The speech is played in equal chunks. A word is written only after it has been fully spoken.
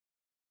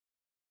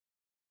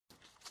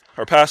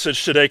Our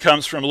passage today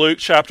comes from Luke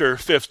chapter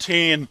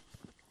 15,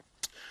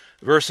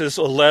 verses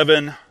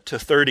 11 to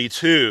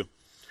 32.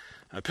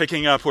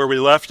 Picking up where we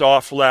left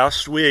off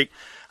last week,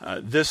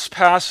 this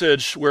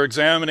passage we're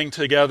examining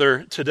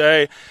together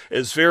today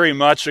is very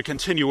much a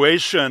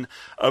continuation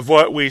of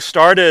what we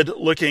started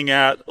looking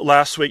at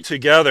last week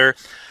together.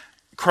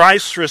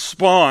 Christ's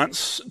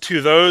response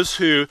to those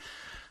who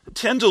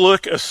tend to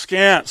look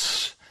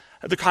askance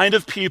at the kind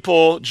of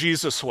people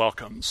Jesus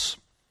welcomes.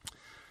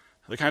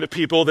 The kind of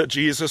people that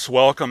Jesus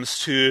welcomes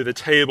to the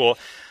table.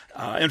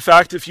 In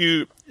fact, if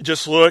you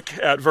just look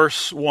at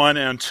verse 1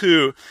 and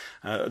 2,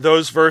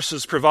 those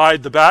verses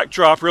provide the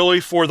backdrop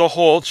really for the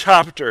whole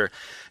chapter.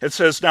 It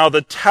says, "Now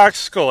the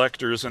tax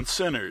collectors and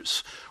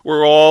sinners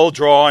were all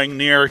drawing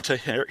near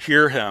to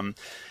hear him.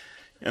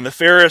 And the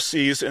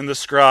Pharisees and the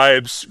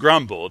scribes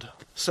grumbled,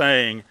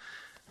 saying,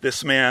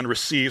 'This man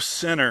receives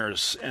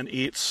sinners and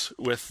eats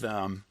with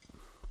them.'"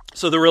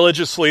 So the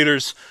religious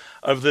leaders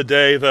of the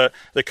day, the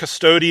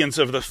custodians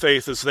of the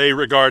faith as they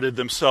regarded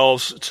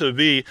themselves to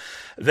be,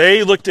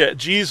 they looked at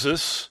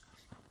Jesus,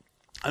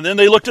 and then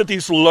they looked at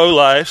these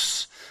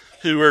lowlifes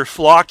who were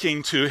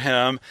flocking to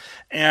him,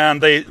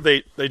 and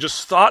they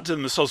just thought to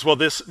themselves, well,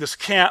 this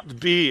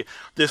can't be,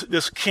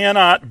 this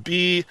cannot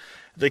be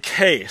the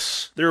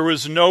case. There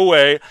was no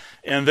way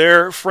in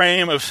their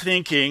frame of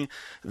thinking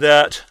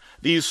that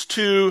these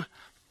two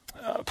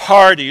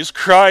parties,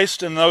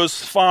 Christ and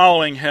those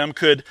following him,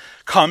 could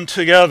come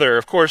together.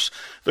 Of course,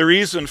 the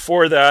reason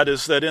for that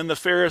is that in the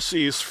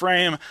Pharisees'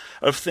 frame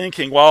of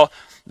thinking, while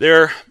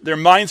their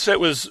mindset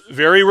was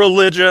very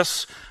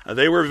religious,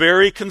 they were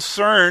very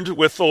concerned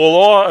with the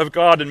law of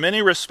God in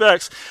many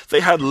respects,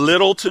 they had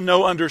little to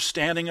no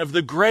understanding of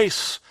the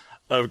grace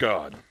of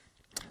God.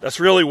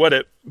 That's really what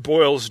it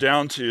boils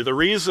down to. The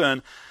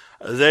reason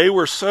they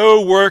were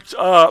so worked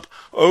up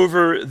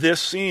over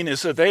this scene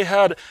is that they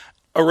had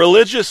a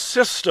religious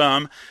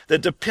system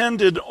that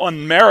depended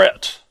on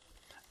merit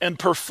and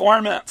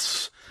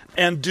performance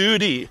and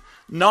duty,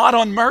 not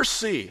on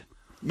mercy,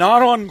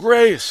 not on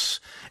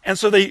grace. And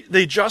so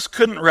they just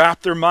couldn't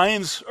wrap their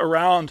minds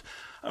around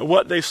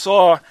what they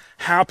saw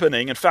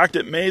happening. In fact,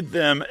 it made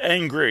them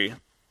angry.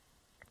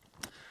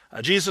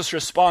 Jesus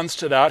responds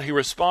to that. He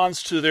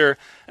responds to their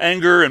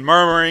anger and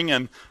murmuring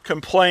and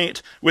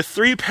complaint with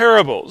three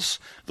parables: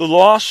 the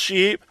lost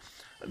sheep,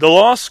 the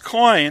lost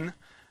coin,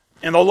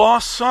 and the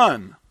lost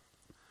son,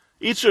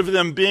 each of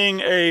them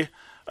being a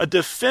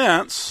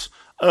defense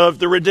of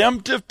the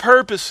redemptive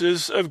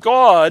purposes of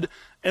God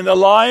in the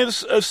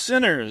lives of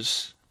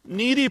sinners,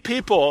 needy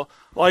people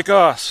like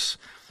us.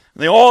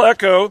 And they all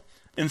echo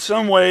in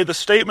some way the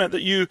statement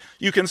that you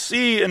can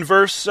see in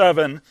verse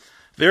 7,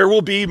 "There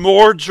will be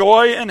more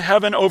joy in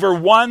heaven over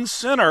one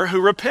sinner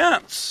who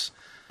repents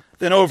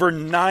than over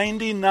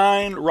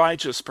 99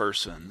 righteous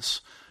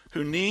persons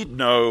who need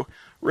no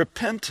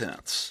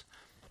repentance."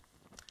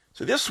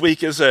 So this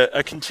week is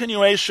a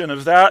continuation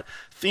of that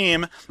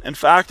theme. In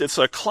fact, it's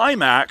a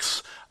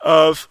climax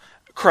of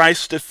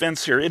Christ's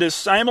defense here. It is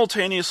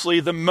simultaneously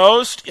the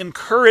most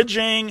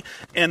encouraging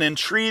and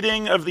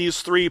entreating of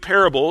these three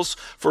parables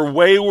for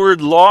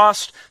wayward,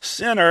 lost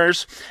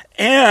sinners,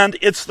 and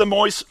it's the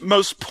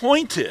most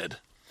pointed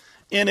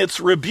in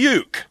its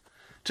rebuke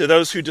to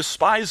those who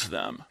despise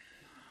them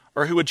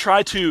or who would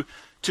try to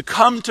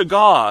come to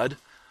God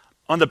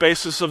on the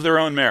basis of their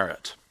own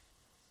merit.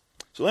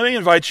 So let me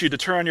invite you to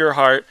turn your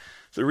heart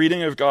to the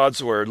reading of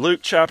God's Word.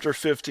 Luke chapter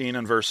 15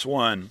 and verse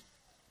 1.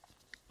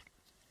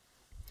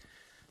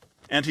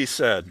 "And he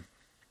said,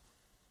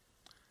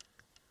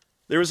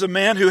 'There was a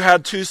man who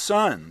had 2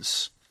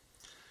 sons.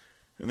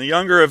 And the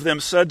younger of them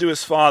said to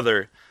his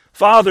father,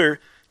 "Father,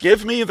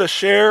 give me the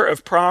share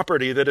of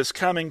property that is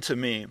coming to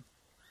me."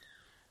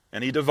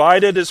 And he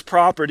divided his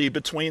property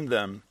between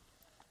them.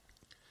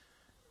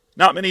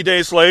 Not many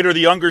days later,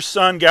 the younger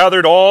son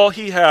gathered all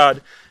he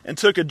had and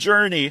took a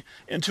journey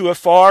into a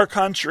far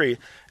country,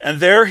 and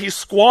there he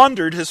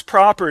squandered his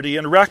property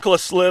in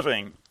reckless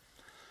living.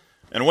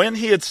 And when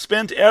he had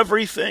spent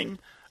everything,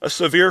 a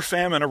severe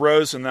famine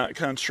arose in that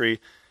country,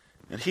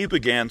 and he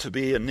began to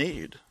be in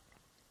need.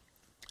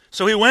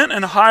 So he went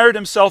and hired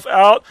himself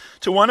out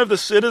to one of the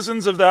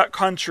citizens of that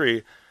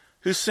country,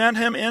 who sent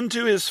him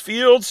into his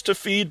fields to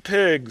feed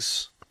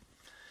pigs.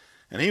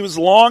 And he was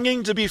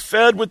longing to be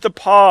fed with the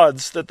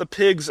pods that the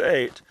pigs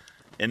ate,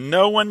 and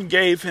no one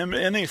gave him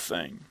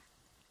anything.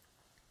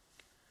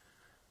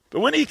 But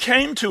when he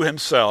came to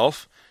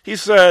himself, he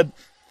said,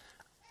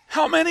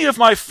 "How many of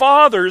my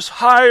father's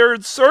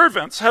hired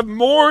servants have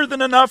more than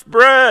enough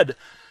bread,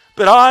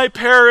 but I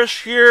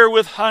perish here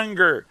with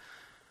hunger?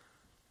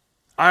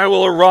 I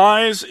will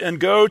arise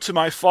and go to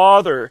my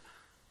father,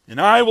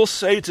 and I will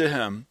say to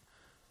him,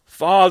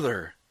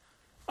 Father,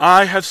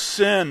 I have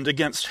sinned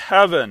against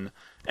heaven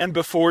and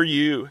before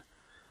you.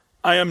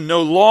 I am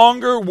no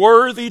longer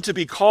worthy to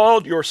be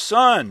called your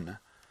son.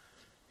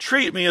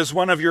 Treat me as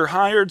one of your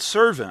hired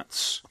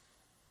servants."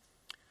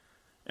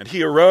 And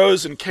he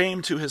arose and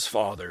came to his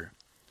father.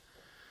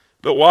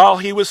 But while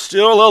he was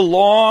still a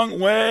long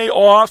way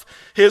off,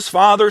 his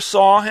father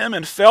saw him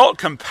and felt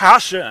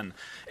compassion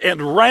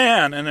and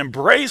ran and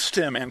embraced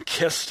him and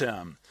kissed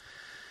him.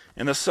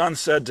 And the son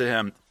said to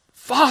him,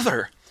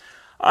 "Father,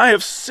 I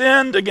have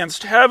sinned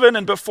against heaven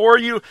and before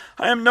you.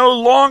 I am no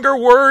longer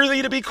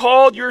worthy to be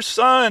called your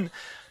son."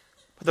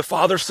 But the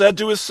father said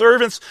to his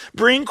servants,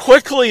 "Bring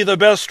quickly the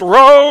best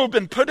robe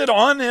and put it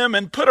on him,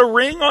 and put a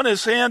ring on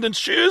his hand and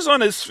shoes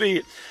on his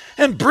feet.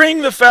 And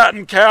bring the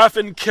fattened calf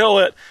and kill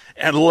it,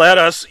 and let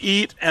us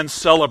eat and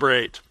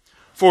celebrate.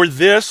 For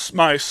this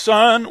my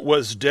son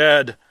was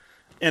dead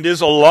and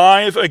is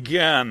alive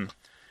again.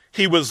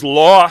 He was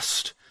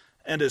lost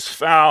and is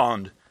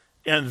found."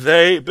 And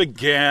they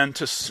began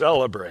to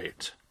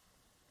celebrate.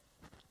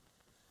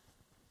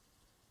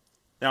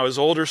 Now his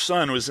older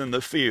son was in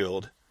the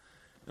field,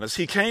 and as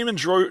he came and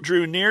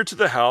drew near to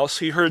the house,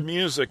 he heard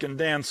music and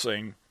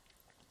dancing.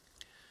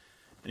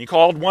 And he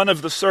called one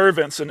of the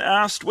servants and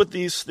asked what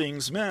these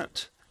things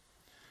meant.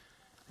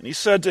 And he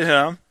said to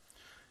him,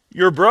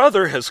 "Your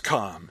brother has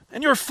come,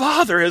 and your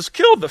father has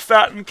killed the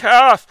fattened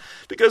calf,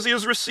 because he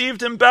has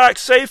received him back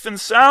safe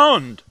and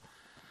sound."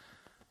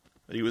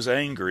 But he was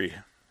angry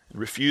and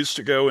refused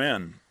to go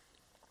in.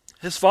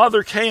 His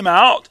father came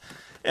out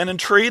and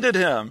entreated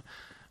him,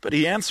 but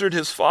he answered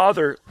his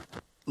father,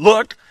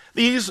 "Look,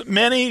 these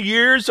many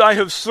years I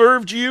have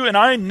served you, and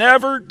I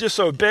never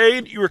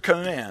disobeyed your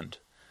command.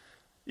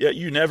 Yet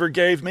you never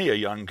gave me a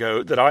young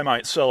goat that I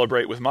might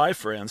celebrate with my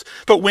friends.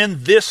 But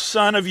when this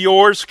son of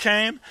yours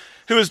came,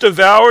 who has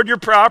devoured your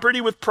property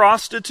with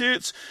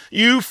prostitutes,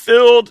 you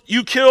killed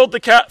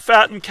the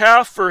fattened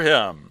calf for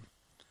him."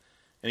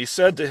 And he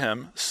said to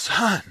him,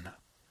 "Son,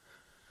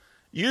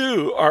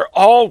 you are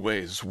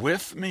always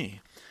with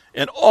me,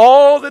 and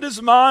all that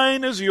is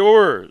mine is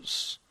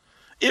yours.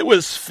 It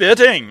was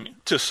fitting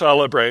to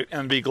celebrate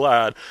and be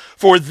glad,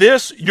 for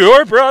this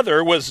your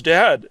brother was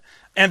dead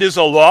and is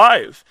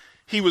alive.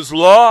 He was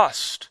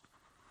lost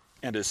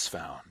and is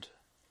found."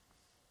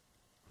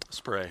 Let's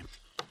pray.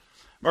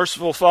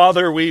 Merciful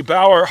Father, we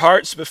bow our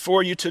hearts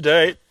before you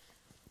today.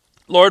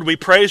 Lord, we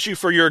praise you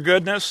for your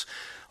goodness.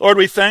 Lord,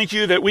 we thank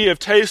you that we have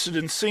tasted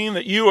and seen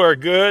that you are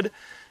good.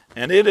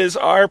 And it is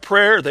our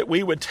prayer that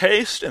we would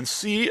taste and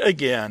see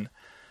again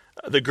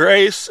the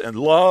grace and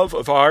love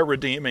of our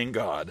redeeming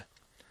God.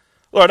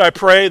 Lord, I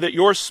pray that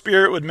your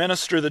Spirit would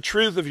minister the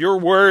truth of your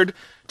word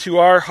to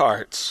our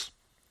hearts.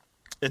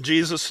 In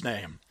Jesus'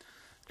 name,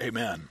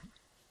 amen.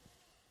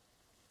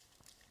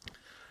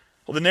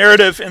 Well, the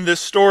narrative in this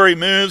story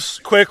moves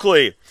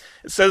quickly.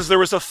 It says there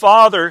was a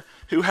father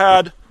who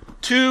had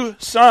 2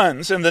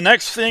 sons, and the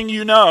next thing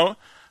you know,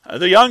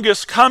 the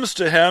youngest comes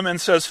to him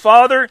and says,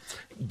 "Father,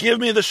 give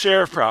me the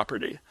share of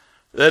property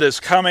that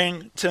is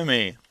coming to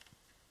me."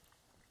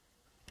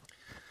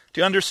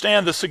 To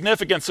understand the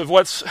significance of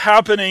what's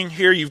happening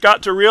here, you've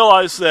got to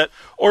realize that,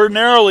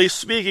 ordinarily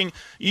speaking,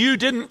 you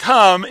didn't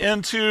come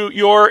into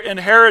your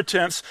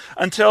inheritance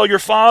until your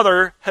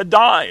father had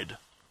died.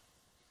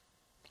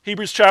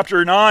 Hebrews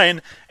chapter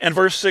 9 and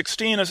verse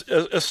 16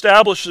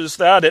 establishes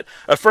that. It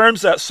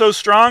affirms that so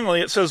strongly.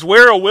 It says,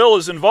 "Where a will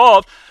is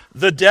involved,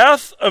 the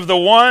death of the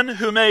one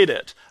who made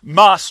it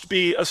must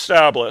be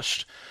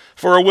established.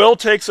 For a will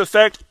takes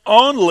effect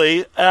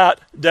only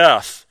at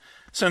death,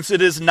 since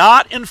it is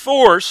not in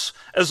force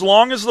as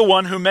long as the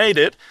one who made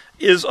it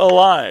is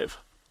alive."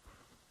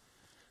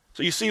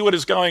 So you see what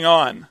is going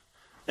on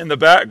in the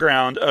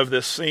background of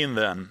this scene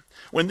then.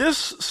 When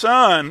this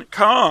son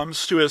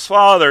comes to his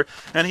father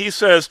and he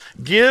says,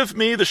 "Give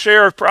me the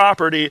share of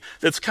property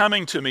that's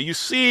coming to me," you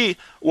see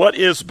what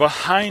is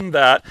behind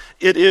that.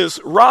 It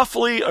is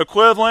roughly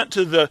equivalent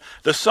to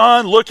the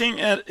son looking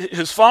at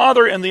his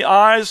father in the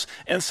eyes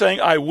and saying,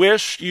 "I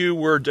wish you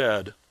were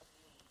dead.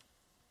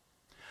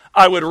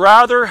 I would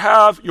rather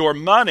have your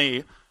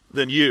money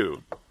than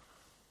you."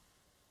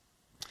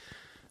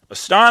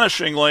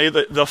 Astonishingly,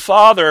 the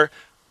father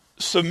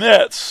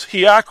submits,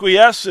 he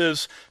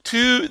acquiesces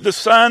to the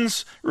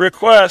son's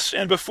request,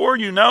 and before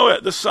you know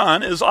it, the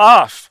son is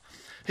off.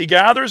 He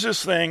gathers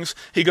his things,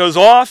 he goes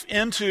off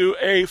into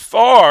a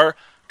far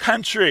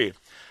country.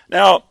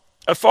 Now,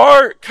 a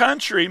far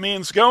country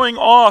means going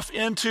off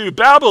into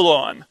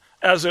Babylon,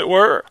 as it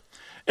were.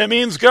 It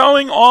means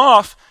going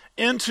off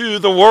into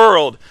the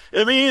world.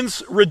 It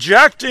means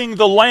rejecting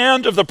the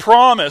land of the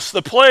promise,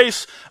 the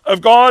place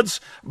of God's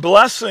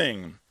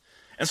blessing.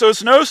 And so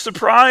it's no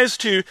surprise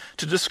to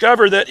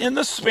discover that in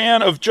the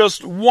span of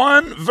just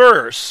one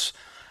verse,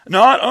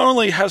 not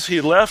only has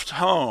he left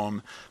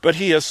home, but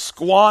he has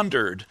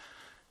squandered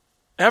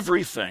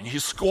everything. He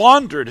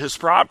squandered his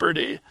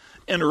property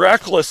in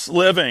reckless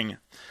living.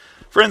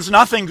 Friends,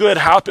 nothing good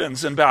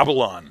happens in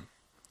Babylon.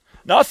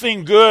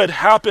 Nothing good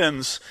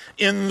happens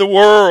in the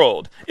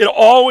world. It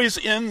always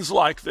ends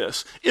like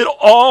this. It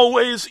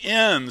always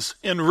ends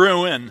in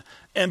ruin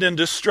and in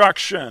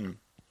destruction.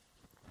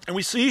 And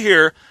we see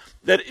here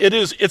that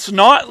it's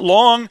not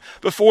long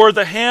before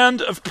the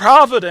hand of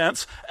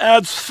providence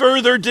adds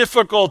further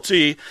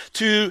difficulty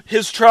to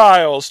his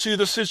trials, to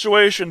the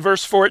situation.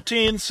 Verse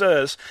 14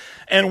 says,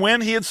 "And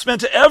when he had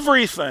spent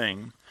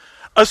everything,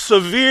 a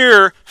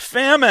severe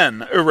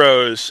famine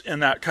arose in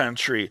that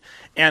country,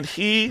 and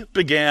he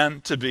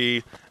began to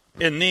be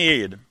in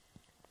need.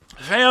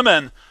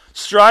 Famine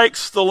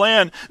strikes the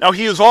land. Now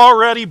he has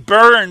already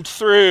burned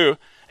through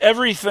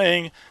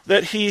everything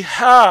that he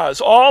has,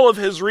 all of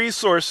his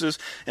resources,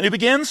 and he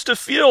begins to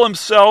feel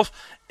himself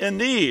in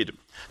need.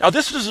 Now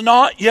this does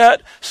not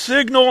yet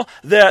signal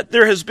that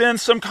there has been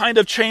some kind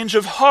of change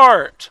of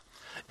heart.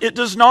 It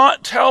does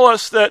not tell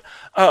us that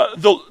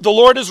the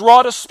Lord has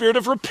wrought a spirit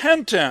of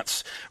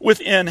repentance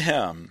within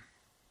him.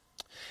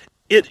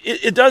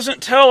 It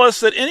doesn't tell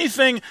us that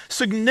anything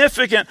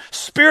significant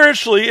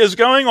spiritually is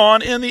going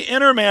on in the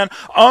inner man,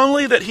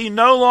 only that he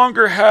no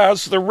longer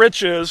has the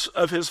riches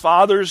of his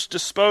father's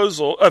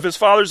disposal, of his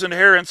father's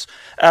inheritance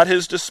at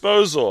his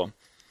disposal.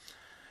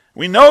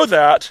 We know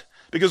that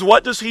because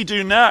what does he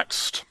do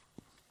next?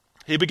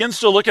 He begins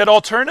to look at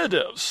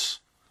alternatives.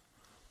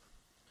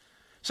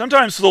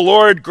 Sometimes the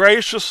Lord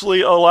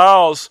graciously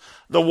allows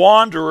the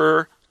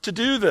wanderer to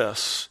do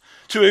this,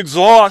 to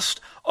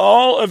exhaust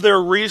all of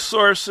their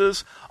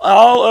resources,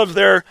 all of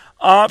their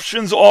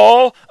options,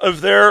 all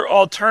of their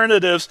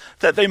alternatives,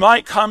 that they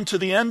might come to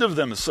the end of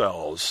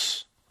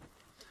themselves.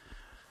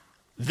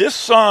 This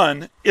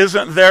son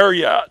isn't there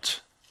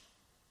yet.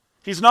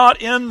 He's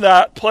not in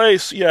that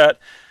place yet.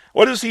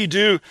 What does he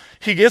do?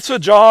 He gets a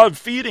job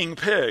feeding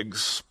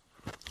pigs,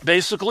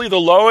 basically the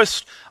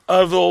lowest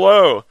of the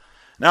low.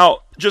 Now,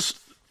 just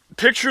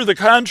picture the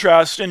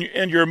contrast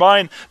in your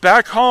mind.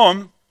 Back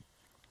home,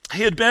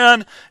 he had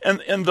been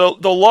in the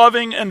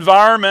loving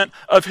environment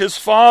of his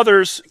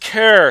father's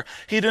care.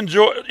 He'd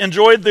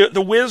enjoyed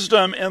the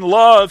wisdom and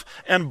love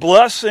and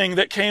blessing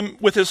that came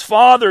with his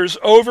father's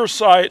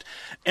oversight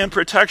and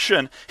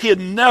protection. He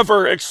had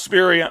never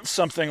experienced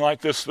something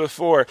like this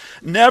before.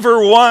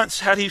 Never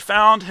once had he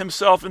found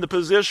himself in the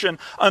position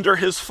under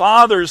his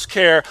father's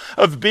care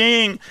of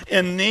being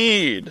in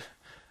need.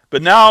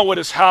 But now what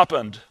has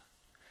happened?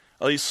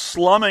 Well, he's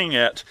slumming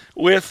it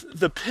with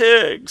the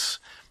pigs.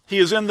 He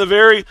is in the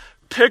very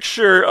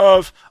picture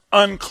of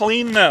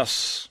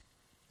uncleanness.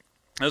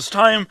 As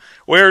time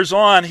wears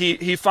on,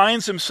 he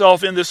finds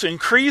himself in this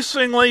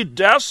increasingly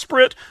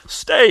desperate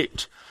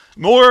state,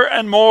 more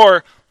and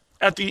more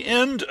at the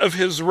end of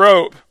his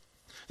rope.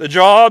 The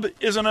job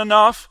isn't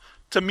enough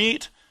to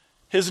meet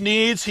his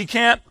needs. He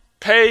can't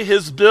pay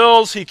his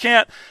bills. He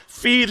can't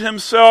feed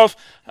himself,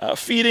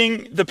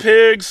 feeding the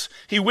pigs.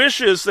 He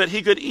wishes that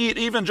he could eat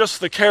even just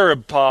the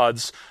carob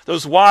pods,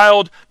 those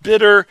wild,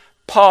 bitter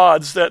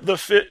pods that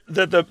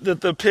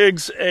the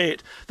pigs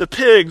ate. The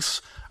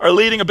pigs are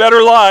leading a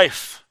better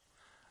life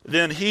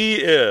than he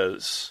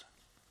is.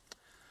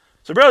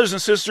 So brothers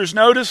and sisters,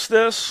 notice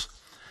this.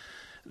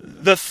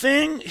 The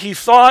thing he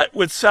thought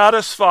would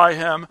satisfy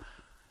him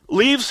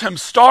leaves him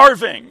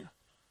starving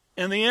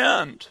in the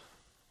end.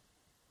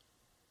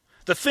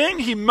 The thing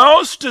he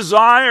most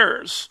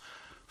desires,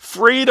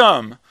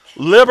 freedom,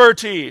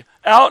 liberty,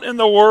 out in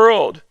the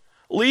world,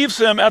 leaves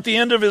him at the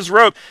end of his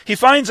rope. He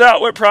finds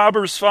out what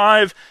Proverbs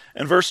 5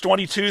 and verse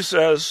 22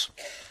 says.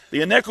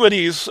 The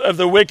iniquities of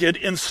the wicked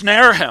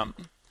ensnare him,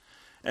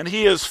 and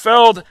he is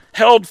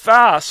held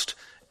fast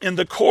in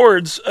the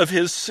cords of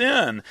his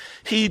sin.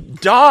 He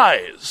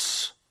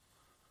dies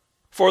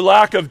for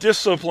lack of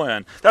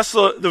discipline. That's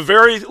the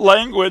very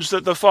language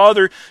that the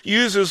father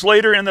uses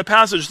later in the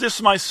passage.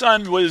 This my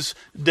son was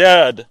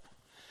dead.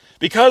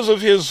 Because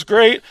of his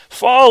great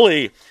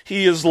folly,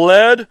 he is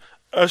led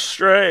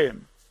astray.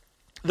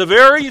 The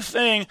very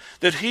thing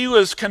that he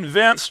was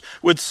convinced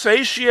would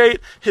satiate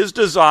his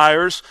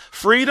desires,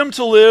 freedom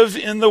to live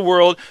in the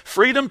world,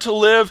 freedom to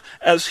live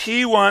as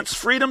he wants,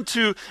 freedom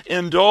to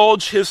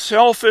indulge his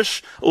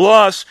selfish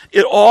lusts,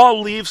 it all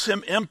leaves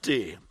him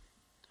empty.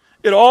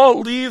 It all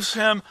leaves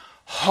him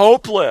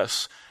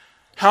hopeless.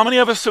 How many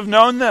of us have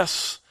known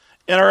this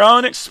in our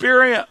own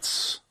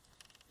experience?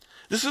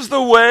 This is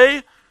the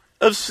way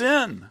of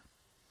sin.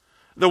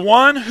 The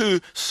one who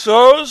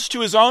sows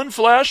to his own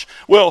flesh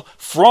will,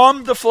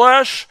 from the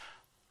flesh,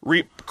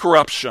 reap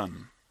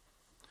corruption.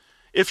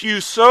 If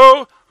you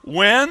sow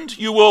wind,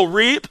 you will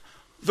reap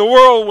the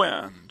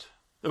whirlwind.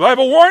 The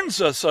Bible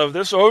warns us of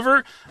this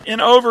over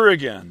and over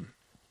again.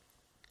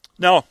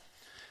 Now,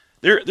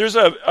 there's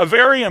a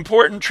very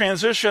important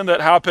transition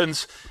that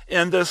happens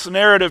in this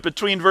narrative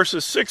between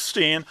verses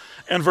 16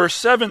 and verse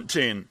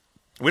 17.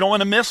 We don't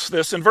want to miss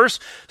this. In verse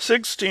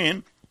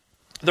 16,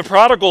 the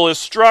prodigal is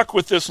struck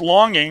with this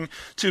longing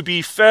to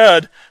be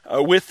fed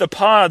with the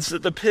pods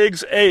that the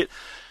pigs ate.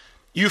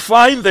 You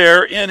find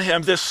there in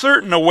him this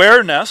certain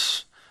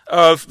awareness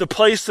of the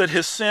place that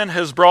his sin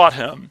has brought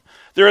him.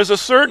 There is a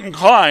certain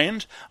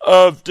kind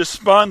of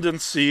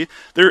despondency.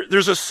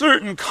 There's a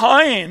certain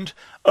kind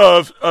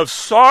of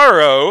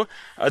sorrow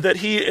that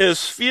he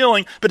is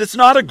feeling, but it's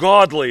not a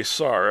godly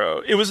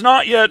sorrow. It was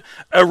not yet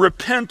a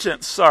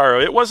repentant sorrow.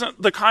 It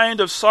wasn't the kind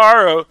of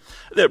sorrow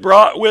that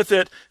brought with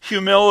it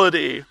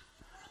humility.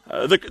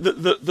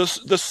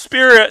 the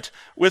spirit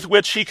with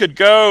which he could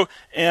go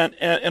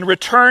and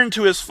return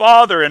to his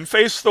father and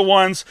face the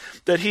ones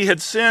that he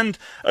had sinned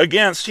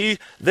against. He,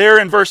 there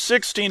in verse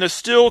 16, is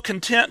still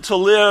content to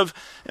live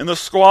in the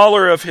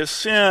squalor of his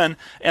sin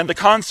and the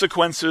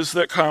consequences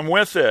that come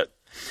with it.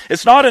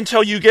 It's not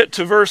until you get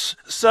to verse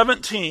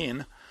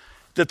 17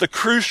 that the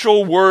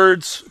crucial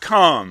words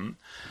come.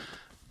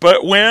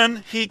 But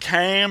when he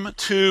came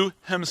to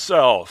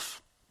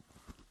himself.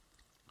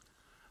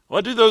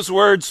 What do those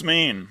words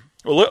mean?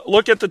 Well,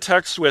 look at the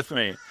text with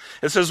me.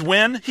 It says,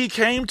 when he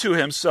came to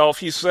himself,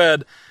 he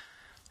said,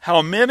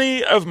 how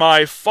many of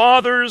my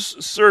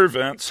father's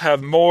servants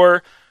have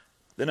more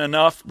than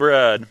enough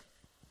bread?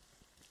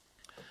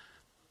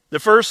 The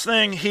first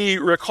thing he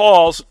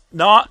recalls,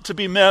 not to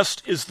be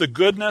missed, is the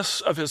goodness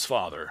of his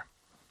father.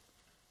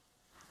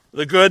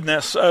 The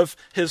goodness of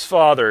his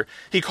father.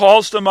 He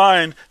calls to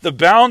mind the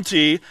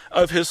bounty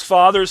of his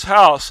father's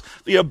house,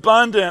 the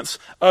abundance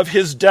of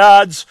his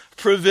dad's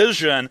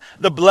provision,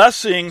 the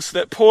blessings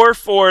that pour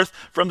forth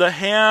from the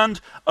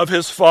hand of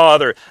his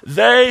father.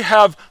 They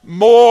have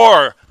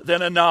more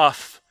than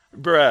enough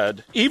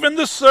bread, even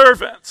the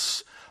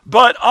servants.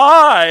 But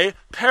I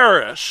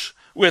perish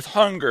with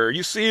hunger.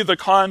 You see the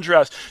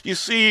contrast. You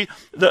see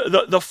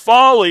the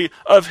folly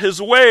of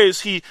his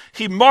ways.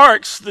 He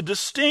marks the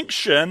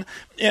distinction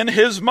in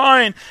his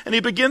mind, and he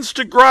begins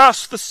to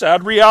grasp the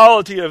sad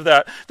reality of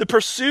that. The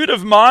pursuit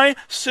of my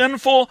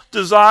sinful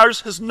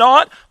desires has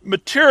not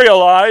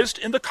materialized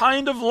in the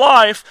kind of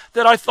life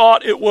that I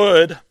thought it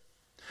would.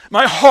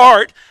 My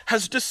heart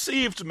has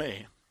deceived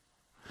me.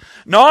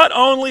 Not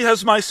only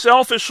has my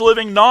selfish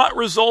living not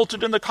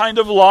resulted in the kind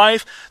of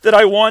life that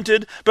I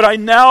wanted, but I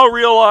now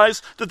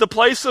realize that the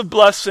place of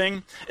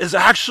blessing is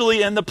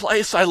actually in the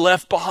place I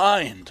left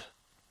behind.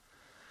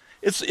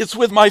 It's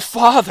with my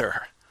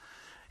father.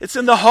 It's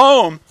in the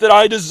home that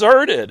I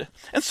deserted.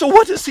 And so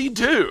what does he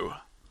do?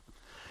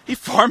 He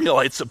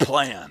formulates a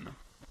plan.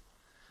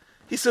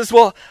 He says,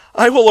 well,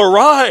 I will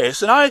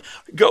arise and I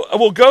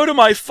will go to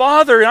my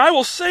father and I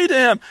will say to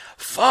him,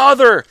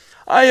 Father,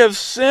 I have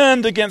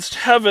sinned against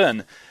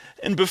heaven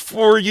and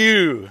before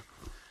you.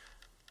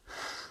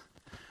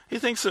 He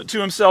thinks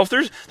to himself,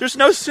 there's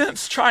no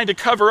sense trying to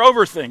cover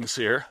over things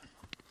here.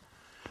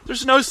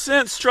 There's no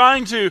sense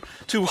trying to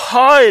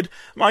hide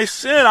my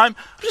sin. I'm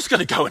just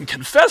going to go and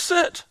confess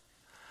it.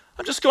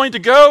 I'm just going to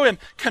go and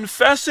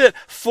confess it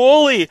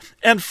fully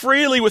and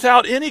freely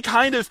without any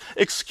kind of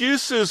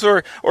excuses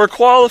or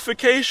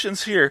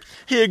qualifications here.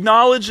 He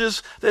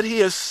acknowledges that he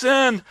has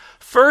sinned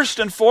first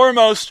and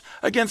foremost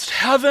against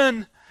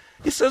heaven.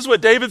 He says what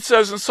David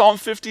says in Psalm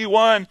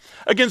 51,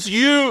 against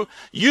you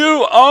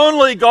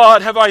only,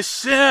 God, have I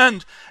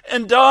sinned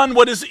and done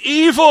what is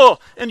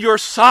evil in your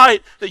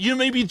sight, that you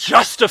may be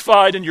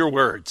justified in your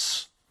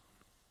words.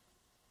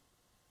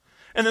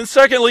 And then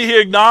secondly, he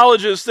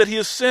acknowledges that he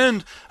has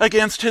sinned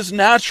against his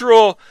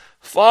natural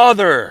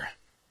father.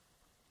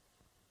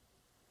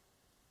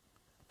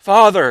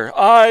 Father,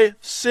 I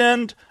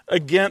sinned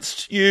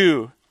against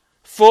you.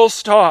 Full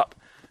stop.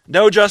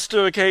 No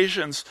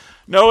justifications.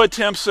 No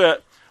attempts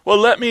at, well,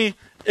 let me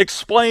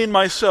explain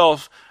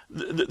myself.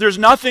 There's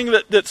nothing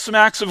that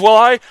smacks of,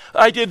 well,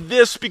 I did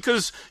this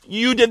because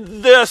you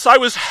did this. I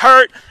was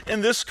hurt in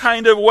this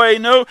kind of way.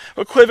 No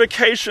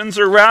equivocations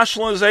or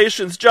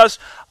rationalizations. Just,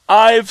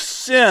 I've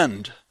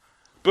sinned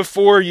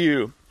before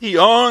you. He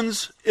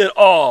owns it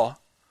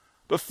all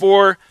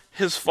before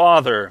his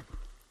Father.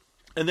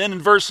 And then in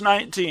verse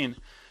 19,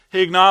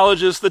 he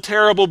acknowledges the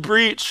terrible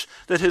breach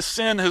that his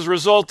sin has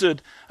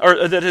resulted,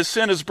 or that his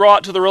sin has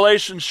brought to the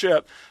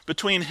relationship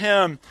between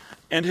him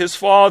and his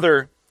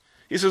Father.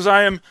 He says,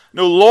 I am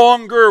no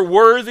longer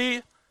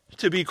worthy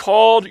to be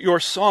called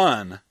your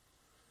son.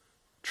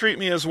 Treat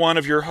me as one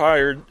of your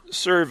hired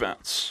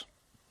servants.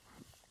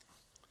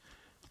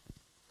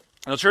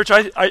 Now, church,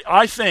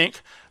 I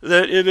think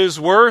that it is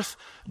worth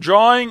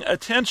drawing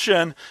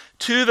attention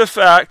to the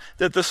fact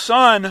that the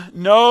Son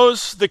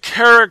knows the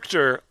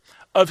character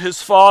of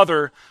his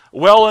Father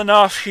well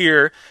enough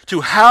here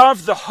to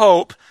have the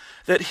hope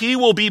that he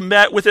will be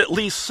met with at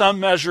least some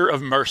measure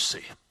of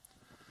mercy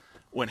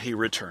when he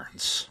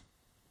returns.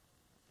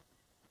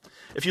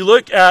 If you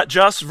look at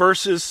just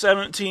verses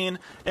 17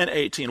 and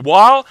 18,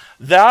 while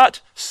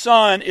that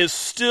son is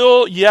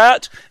still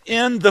yet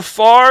in the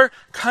far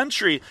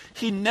country,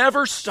 he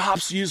never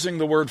stops using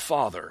the word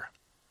Father.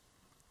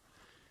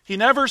 He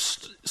never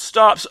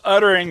stops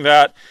uttering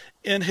that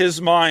in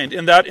his mind.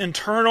 In that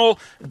internal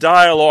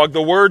dialogue,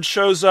 the word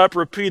shows up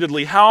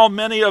repeatedly. How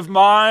many of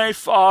my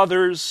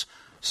father's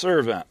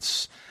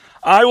servants?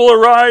 I will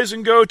arise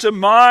and go to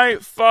my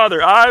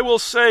father. I will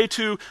say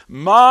to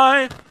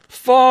my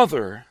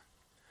father.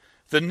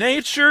 The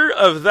nature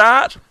of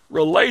that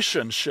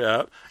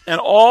relationship and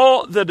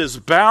all that is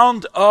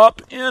bound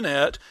up in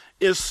it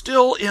is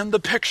still in the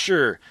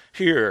picture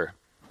here.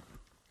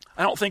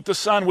 I don't think the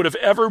son would have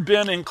ever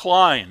been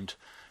inclined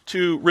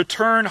to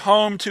return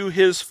home to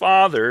his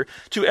father,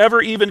 to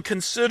ever even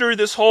consider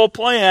this whole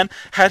plan,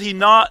 had he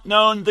not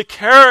known the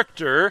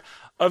character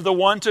of the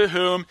one to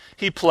whom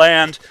he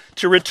planned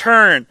to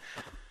return.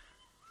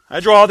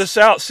 I draw this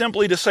out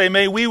simply to say,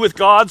 may we with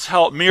God's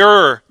help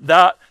mirror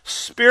that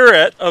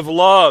spirit of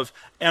love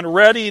and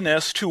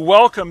readiness to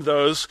welcome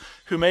those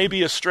who may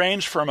be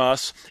estranged from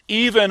us,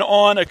 even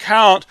on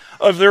account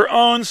of their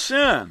own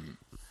sin,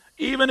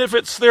 even if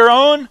it's their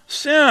own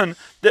sin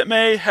that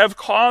may have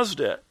caused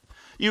it.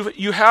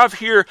 You have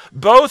here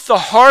both the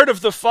heart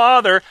of the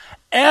Father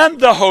and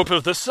the hope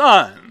of the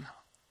Son.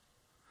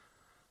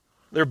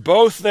 They're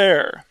both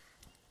there.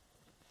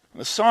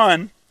 The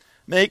Son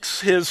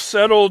makes his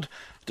settled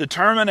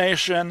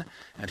determination,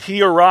 and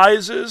he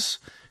arises,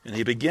 and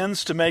he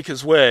begins to make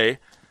his way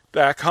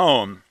back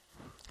home.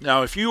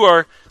 Now, if you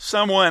are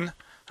someone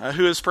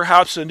who is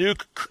perhaps a new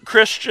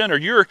Christian, or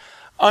you're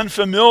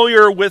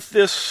unfamiliar with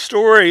this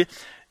story,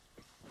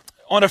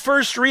 on a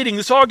first reading,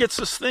 this all gets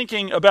us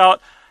thinking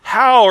about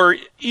how, or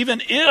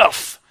even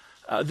if,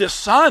 this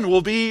son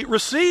will be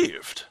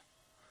received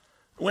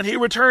when he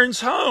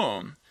returns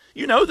home.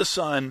 You know, the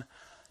son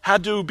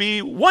had to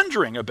be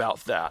wondering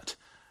about that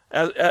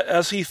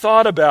as he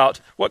thought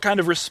about what kind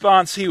of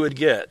response he would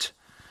get.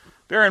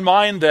 Bear in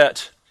mind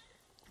that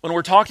when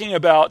we're talking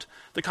about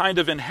the kind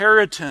of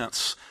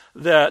inheritance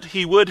that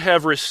he would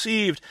have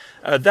received,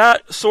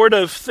 that sort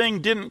of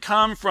thing didn't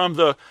come from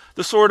the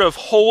sort of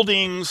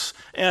holdings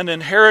and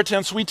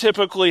inheritance we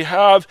typically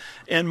have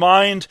in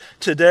mind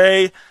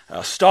today,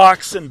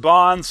 stocks and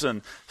bonds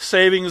and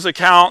savings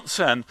accounts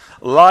and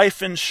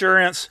life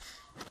insurance.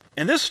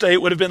 In this day,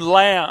 it would have been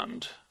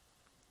land.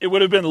 It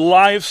would have been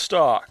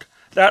livestock,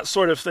 that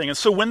sort of thing. And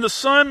so when the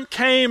son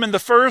came in the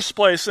first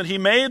place and he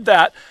made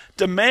that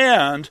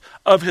demand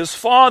of his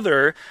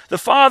father, the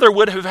father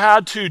would have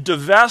had to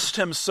divest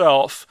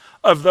himself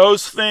of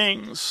those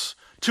things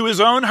to his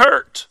own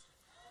hurt.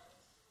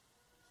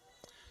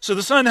 So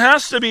the son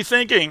has to be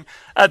thinking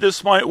at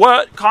this point,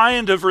 what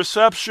kind of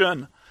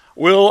reception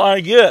will I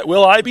get?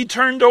 Will I be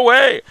turned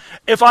away?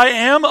 If I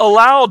am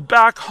allowed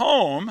back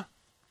home,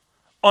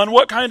 on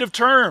what kind of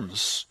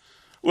terms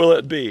will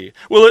it be?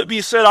 Will it be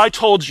said, I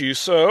told you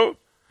so?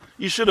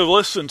 You should have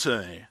listened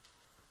to me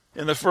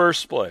in the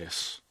first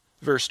place.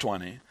 Verse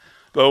 20.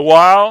 But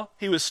while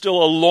he was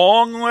still a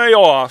long way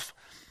off,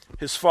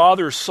 his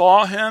father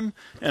saw him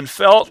and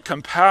felt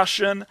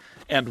compassion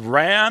and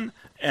ran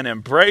and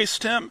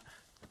embraced him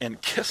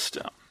and kissed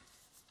him.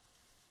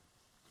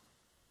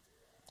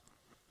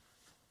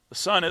 The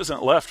son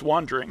isn't left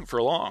wondering for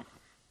long.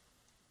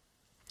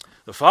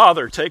 The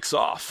father takes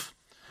off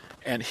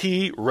and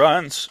he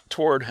runs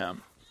toward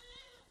him.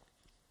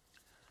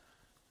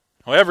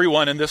 Now,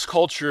 everyone in this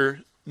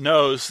culture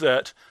knows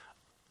that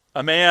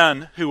a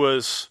man who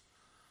was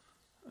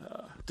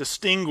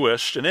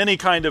distinguished in any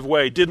kind of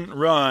way didn't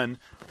run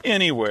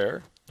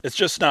anywhere. It's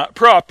just not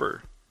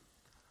proper.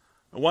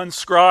 One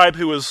scribe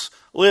who was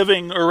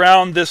living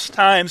around this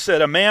time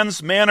said, a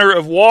man's manner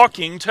of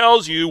walking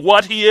tells you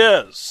what he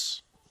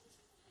is.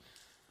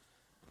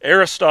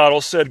 Aristotle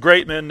said,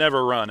 great men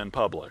never run in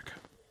public.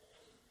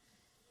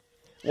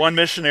 One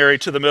missionary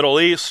to the Middle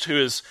East who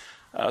is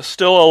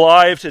still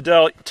alive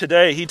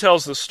today, he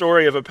tells the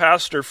story of a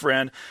pastor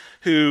friend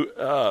who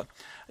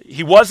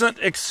he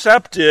wasn't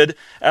accepted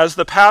as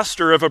the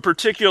pastor of a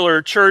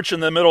particular church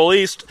in the Middle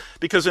East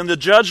because in the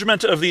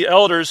judgment of the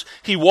elders,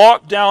 he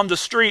walked down the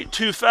street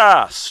too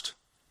fast.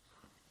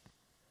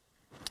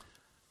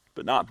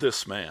 But not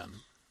this man.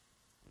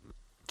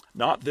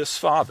 Not this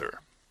father.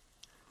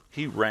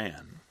 He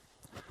ran.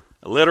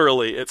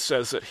 Literally, it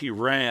says that he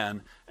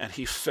ran and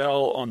he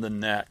fell on the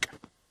neck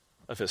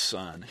of his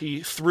son.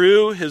 He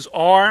threw his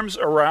arms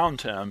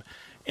around him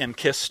and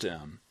kissed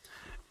him.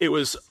 It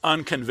was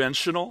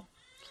unconventional.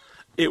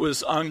 It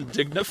was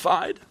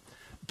undignified,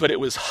 but it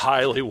was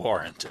highly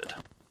warranted.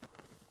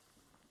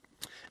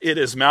 It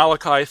is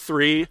Malachi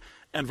 3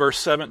 and verse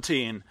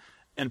 17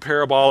 in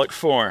parabolic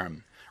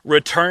form.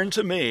 Return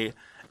to me,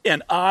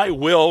 and I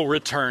will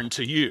return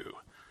to you,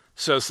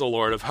 says the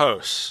Lord of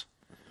hosts.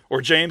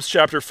 Or James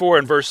chapter 4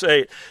 and verse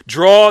 8,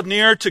 draw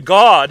near to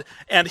God,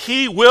 and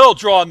he will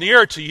draw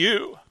near to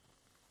you.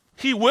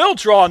 He will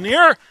draw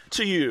near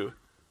to you.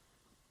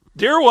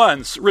 Dear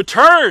ones,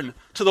 return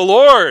to the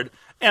Lord,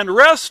 and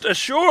rest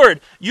assured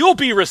you'll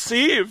be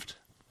received.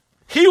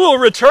 He will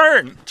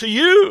return to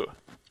you.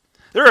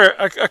 There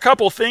are a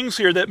couple things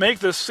here that make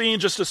this scene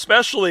just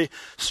especially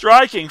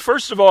striking.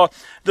 First of all,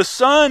 the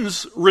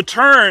son's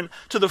return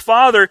to the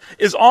father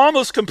is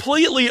almost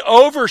completely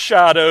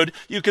overshadowed,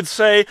 you could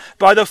say,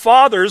 by the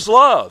father's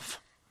love.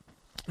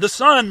 The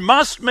son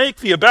must make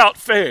the about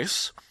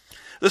face.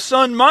 The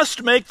son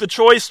must make the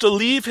choice to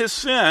leave his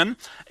sin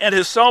and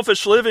his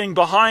selfish living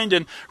behind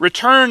and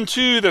return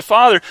to the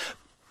father.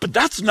 But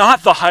that's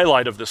not the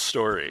highlight of this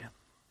story.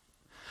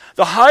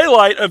 The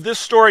highlight of this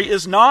story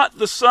is not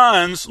the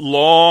son's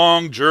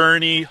long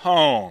journey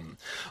home.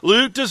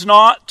 Luke does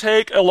not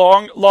take a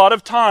lot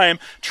of time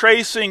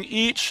tracing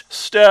each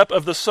step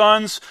of the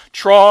son's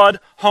trod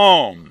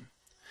home.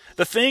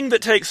 The thing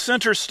that takes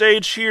center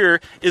stage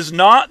here is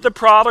not the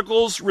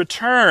prodigal's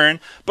return,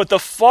 but the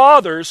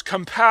father's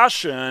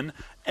compassion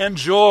and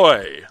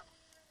joy.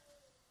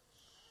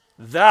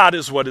 That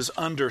is what is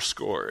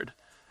underscored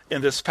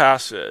in this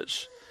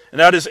passage. And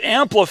that is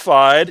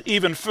amplified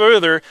even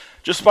further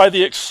just by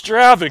the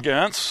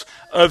extravagance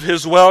of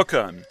his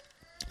welcome.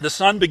 The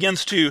son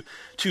begins to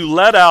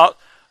let out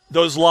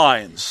those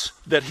lines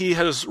that he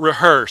has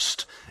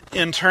rehearsed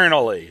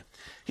internally.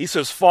 He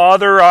says,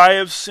 "Father, I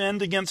have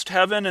sinned against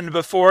heaven and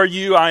before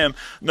you. I am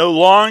no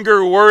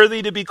longer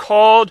worthy to be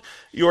called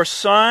your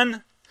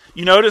son."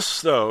 You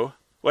notice, though,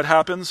 what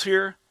happens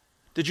here?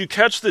 Did you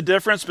catch the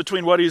difference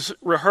between what he's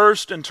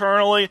rehearsed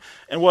internally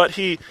and what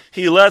he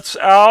lets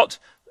out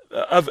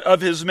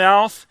of his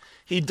mouth?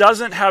 He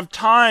doesn't have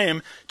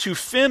time to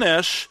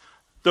finish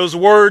those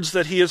words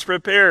that he has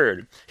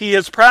prepared. He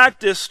has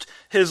practiced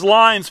his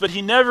lines, but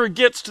he never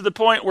gets to the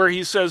point where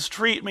he says,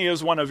 "Treat me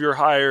as one of your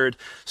hired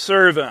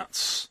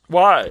servants."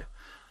 Why?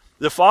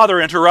 The father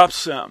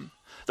interrupts him.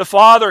 The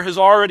father has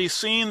already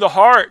seen the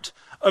heart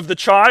of the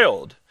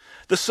child.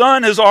 The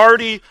son has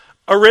already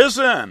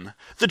arisen.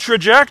 The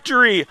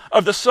trajectory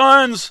of the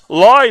son's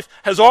life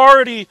has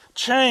already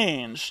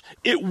changed.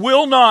 It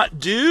will not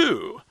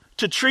do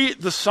to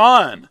treat the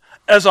son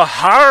as a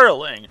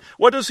hireling.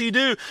 What does he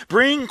do?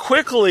 Bring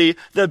quickly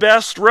the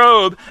best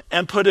robe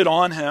and put it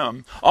on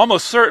him.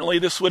 Almost certainly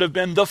this would have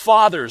been the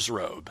father's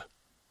robe.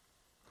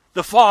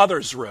 The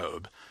father's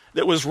robe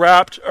that was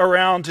wrapped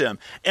around him.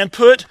 And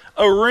put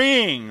a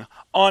ring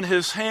on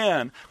his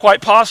hand.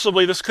 Quite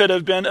possibly this could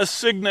have been a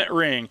signet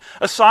ring,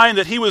 a sign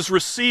that he was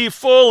received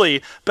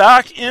fully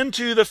back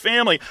into the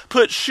family.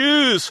 Put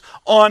shoes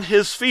on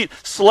his feet.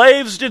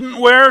 Slaves didn't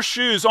wear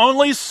shoes,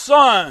 only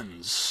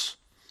sons.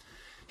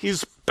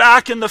 He's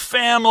back in the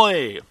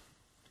family.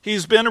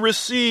 He's been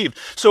received.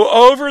 So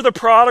over the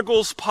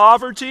prodigal's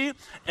poverty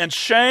and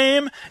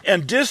shame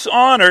and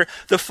dishonor,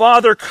 the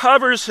father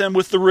covers him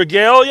with the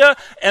regalia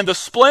and the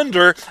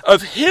splendor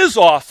of his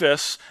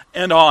office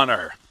and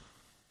honor.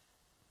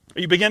 Are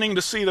you beginning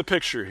to see the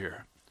picture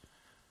here?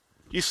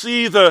 You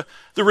see the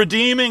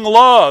redeeming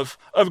love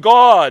of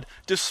God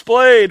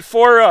displayed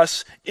for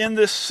us in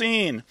this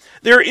scene.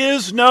 There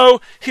is no,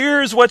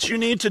 "Here's what you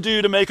need to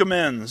do to make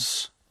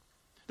amends."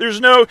 There's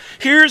no,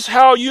 "Here's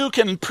how you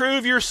can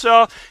prove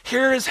yourself.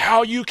 Here is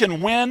how you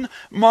can win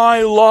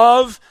my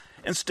love."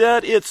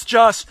 Instead, it's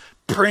just,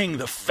 "Bring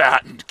the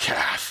fattened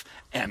calf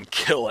and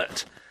kill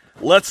it.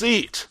 Let's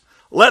eat.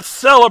 Let's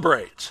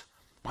celebrate.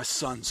 My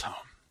son's home.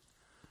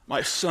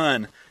 My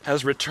son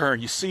has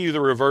returned." You see the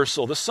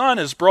reversal. The son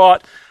has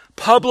brought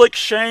public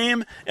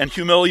shame and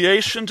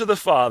humiliation to the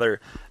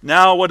father.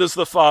 Now what does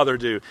the father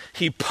do?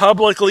 He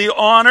publicly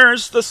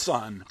honors the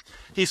son.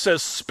 He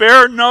says,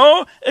 "Spare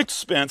no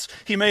expense."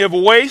 He may have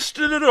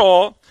wasted it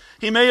all.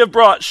 He may have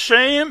brought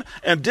shame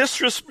and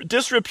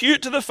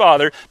disrepute to the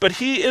father, but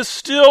he is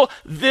still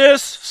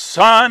this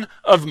son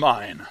of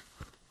mine.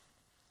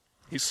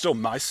 He's still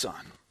my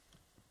son.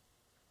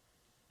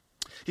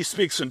 He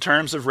speaks in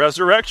terms of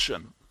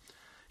resurrection.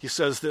 He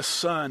says, "This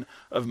son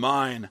of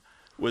mine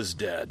was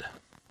dead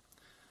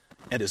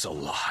and is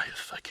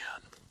alive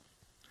again.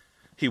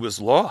 He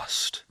was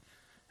lost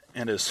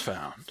and is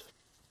found."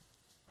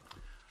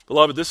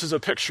 Beloved, this is a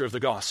picture of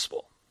the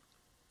gospel.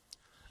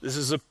 This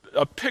is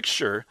a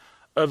picture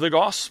of the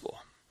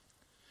gospel.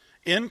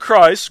 In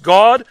Christ,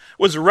 God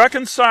was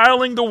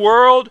reconciling the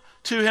world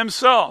to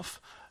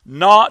himself,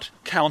 not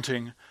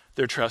counting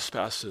their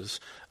trespasses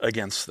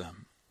against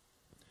them.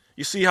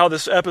 You see how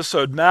this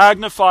episode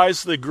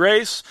magnifies the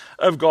grace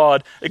of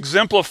God,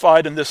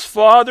 exemplified in this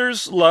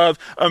Father's love,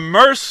 a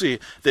mercy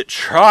that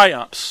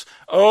triumphs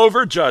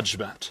over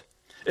judgment.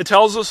 It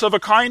tells us of a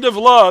kind of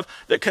love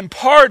that can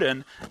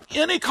pardon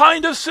any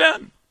kind of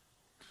sin.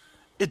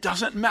 It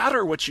doesn't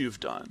matter what you've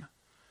done.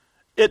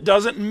 It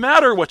doesn't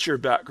matter what your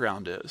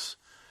background is.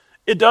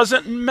 It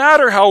doesn't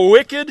matter how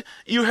wicked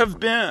you have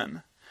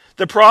been.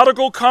 The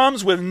prodigal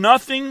comes with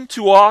nothing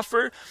to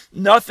offer,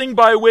 nothing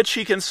by which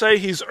he can say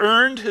he's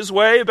earned his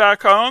way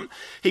back home.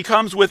 He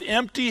comes with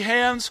empty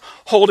hands,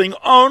 holding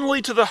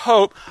only to the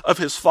hope of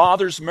his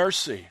Father's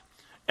mercy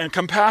and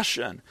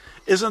compassion.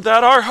 Isn't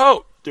that our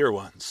hope, dear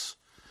ones?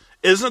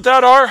 Isn't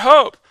that our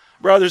hope,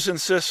 brothers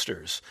and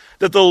sisters?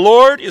 That the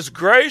Lord is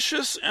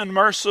gracious and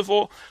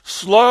merciful,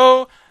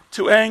 slow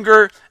to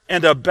anger,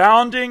 and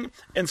abounding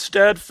in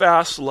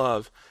steadfast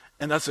love.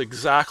 And that's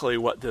exactly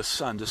what this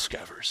son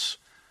discovers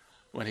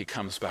when he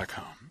comes back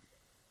home.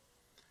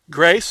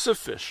 Grace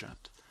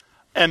sufficient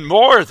and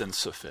more than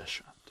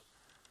sufficient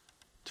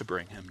to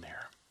bring him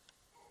near.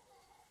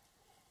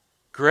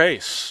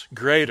 Grace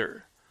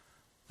greater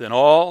than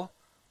all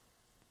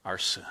our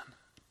sin.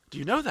 Do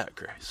you know that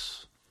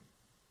grace?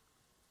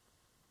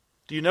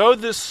 Do you know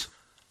this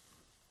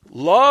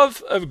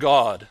love of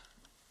God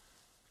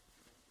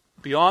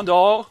beyond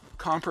all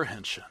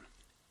comprehension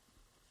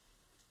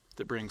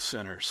that brings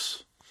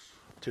sinners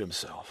to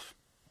himself?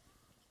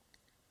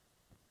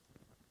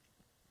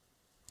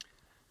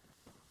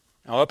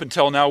 Now, up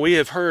until now, we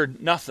have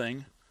heard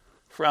nothing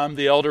from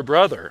the elder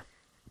brother.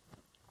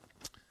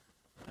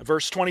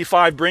 Verse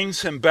 25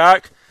 brings him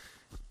back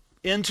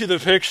into the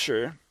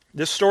picture.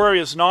 This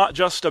story is not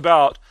just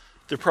about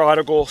the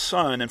prodigal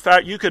son. In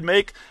fact, you could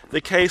make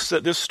the case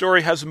that this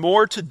story has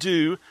more to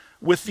do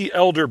with the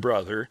elder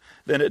brother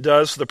than it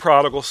does the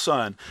prodigal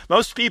son.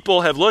 Most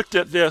people have looked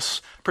at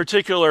this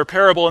particular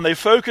parable and they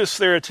focus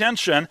their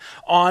attention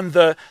on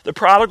the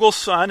prodigal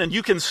son, and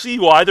you can see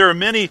why. There are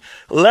many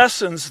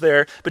lessons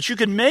there, but you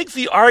can make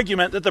the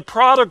argument that the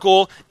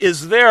prodigal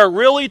is there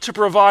really to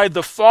provide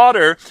the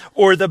fodder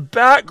or the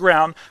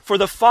background for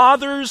the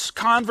father's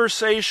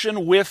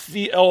conversation with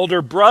the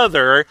elder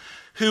brother,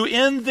 who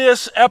in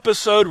this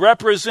episode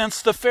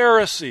represents the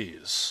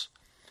Pharisees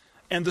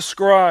and the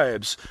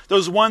scribes,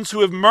 those ones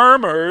who have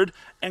murmured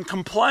and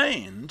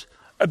complained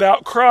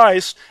about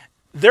Christ.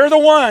 They're the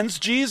ones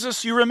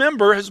Jesus, you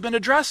remember, has been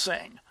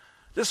addressing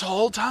this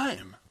whole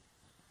time.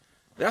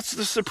 That's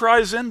the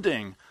surprise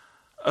ending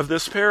of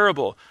this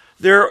parable.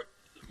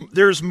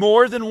 There's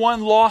more than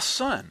one lost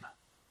son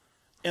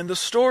in the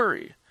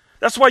story.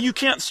 That's why you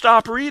can't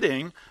stop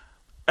reading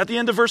at the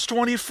end of verse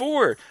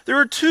 24. There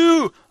are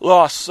two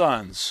lost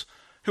sons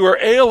who are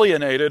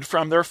alienated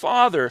from their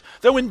father,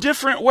 though in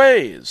different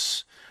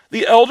ways.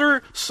 The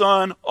elder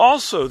son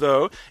also,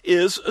 though,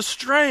 is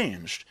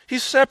estranged.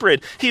 He's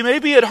separated. He may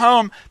be at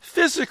home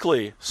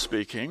physically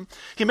speaking.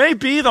 He may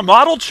be the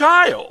model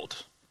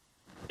child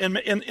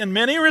in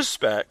many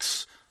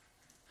respects,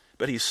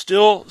 but he's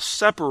still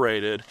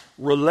separated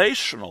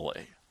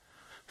relationally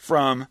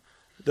from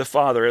the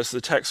father, as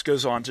the text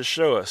goes on to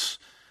show us.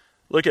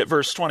 Look at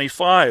verse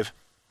 25.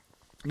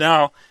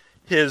 Now,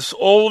 his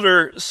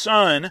older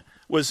son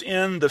was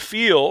in the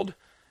field,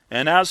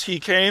 and as he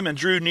came and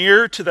drew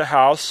near to the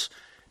house,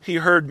 he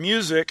heard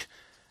music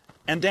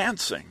and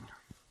dancing.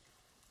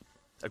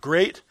 A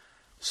great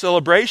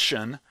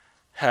celebration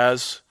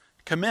has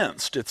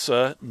commenced. It's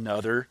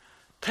another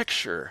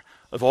picture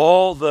of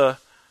all the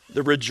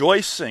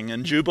rejoicing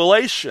and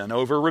jubilation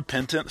over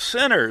repentant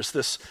sinners.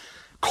 This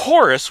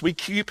chorus we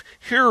keep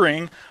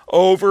hearing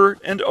over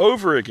and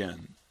over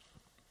again.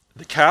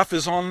 The calf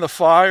is on the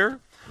fire.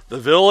 The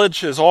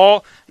village is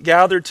all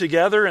gathered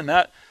together, and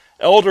that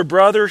elder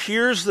brother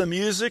hears the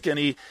music, and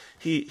he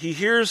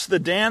hears the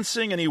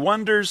dancing, and he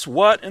wonders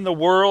what in the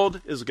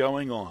world is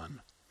going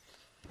on.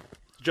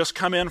 Just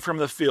come in from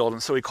the field.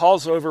 And so he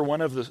calls over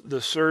one of the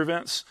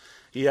servants.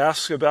 He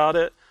asks about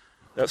it.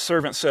 That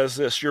servant says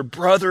this, "Your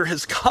brother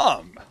has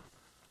come,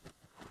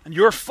 and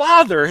your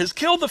father has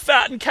killed the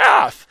fattened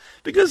calf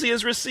because he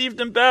has received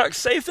him back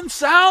safe and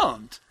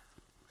sound."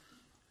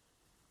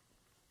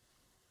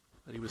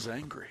 But he was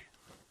angry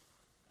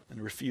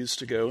and refused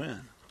to go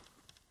in.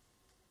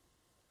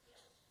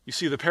 You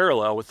see the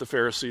parallel with the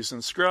Pharisees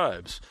and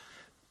scribes.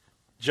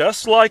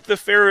 Just like the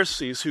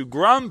Pharisees who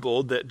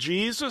grumbled that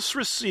Jesus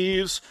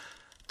receives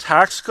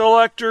tax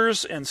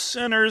collectors and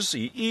sinners,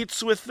 he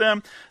eats with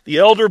them, the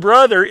elder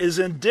brother is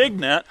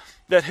indignant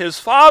that his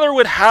father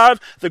would have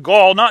the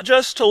gall not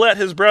just to let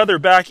his brother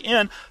back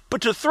in,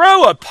 but to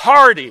throw a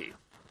party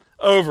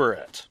over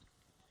it.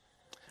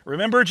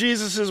 Remember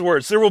Jesus'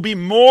 words, there will be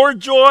more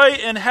joy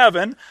in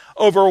heaven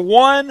over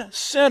one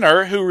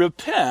sinner who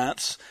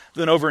repents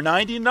than over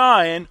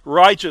 99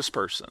 righteous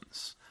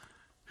persons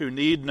who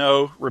need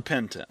no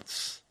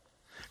repentance.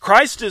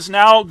 Christ is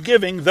now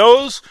giving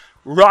those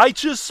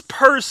righteous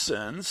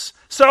persons,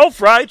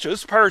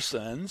 self-righteous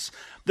persons,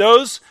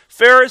 those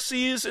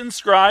Pharisees and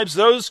scribes,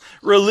 those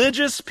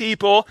religious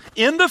people,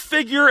 in the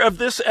figure of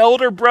this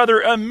elder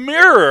brother, a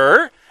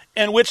mirror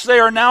in which they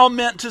are now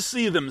meant to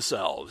see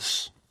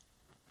themselves.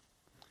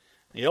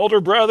 The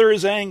elder brother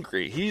is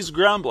angry. He's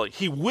grumbling.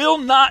 He will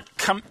not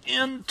come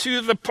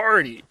into the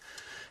party.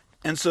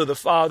 And so the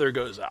father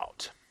goes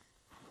out.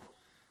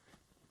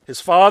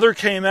 His father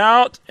came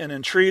out and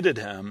entreated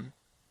him.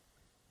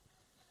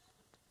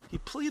 He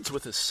pleads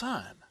with his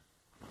son.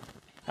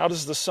 How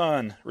does the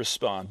son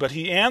respond? But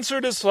he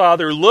answered his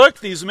father, "Look,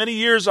 these many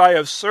years I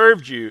have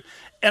served you,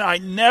 and I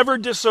never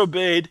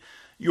disobeyed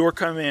your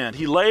command."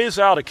 He lays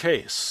out a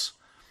case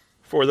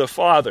for the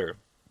father.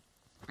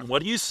 And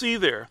what do you see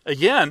there?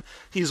 Again,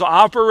 he's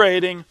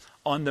operating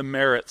on the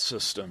merit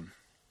system.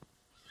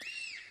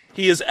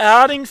 He is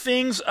adding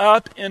things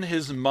up in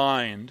his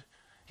mind.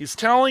 He's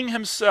telling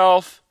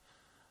himself,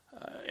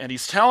 and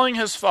he's telling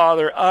his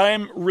father,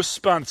 I'm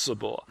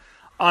responsible.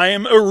 I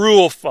am a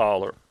rule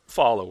follower.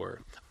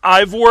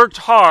 I've worked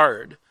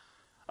hard.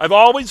 I've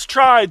always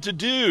tried to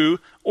do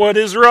what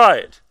is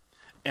right.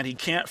 And he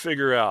can't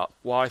figure out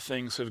why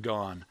things have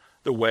gone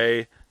the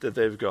way that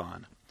they've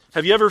gone.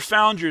 Have you ever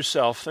found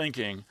yourself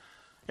thinking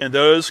in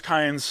those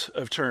kinds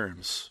of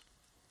terms?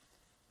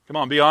 Come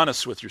on, be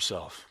honest with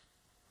yourself.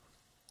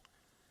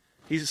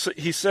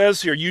 He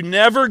says here, "You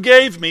never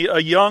gave me a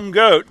young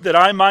goat that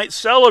I might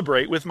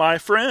celebrate with my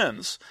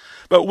friends.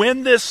 But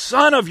when this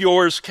son of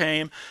yours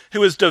came,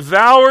 who has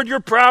devoured your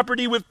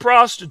property with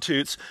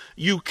prostitutes,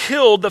 you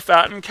killed the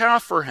fattened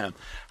calf for him."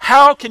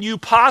 How can you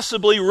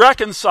possibly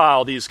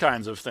reconcile these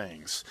kinds of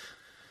things?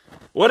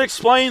 What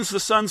explains the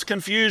son's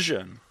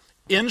confusion?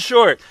 In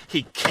short,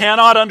 he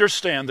cannot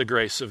understand the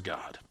grace of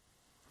God.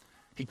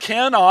 He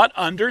cannot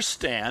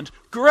understand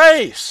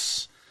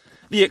grace.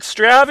 The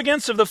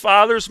extravagance of the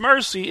Father's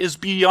mercy is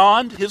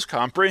beyond his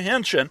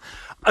comprehension,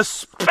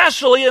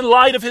 especially in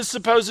light of his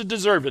supposed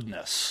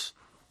deservedness.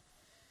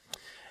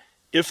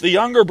 If the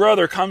younger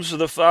brother comes to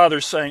the father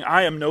saying,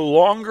 I am no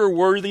longer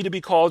worthy to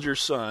be called your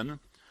son,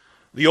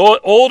 the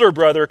older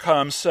brother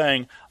comes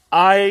saying,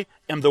 I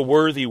am the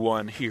worthy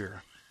one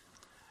here.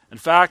 In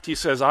fact, he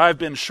says, I've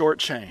been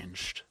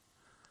shortchanged.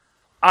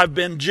 I've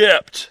been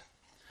gypped.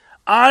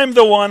 I'm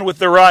the one with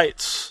the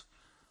rights.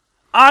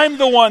 I'm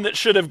the one that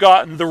should have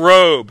gotten the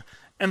robe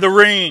and the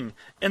ring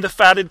and the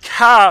fatted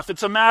calf.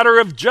 It's a matter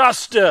of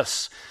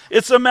justice.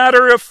 It's a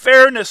matter of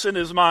fairness in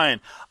his mind.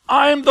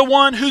 I'm the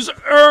one who's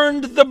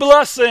earned the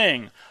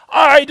blessing.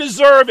 I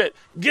deserve it.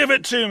 Give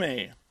it to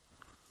me.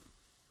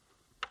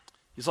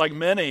 He's like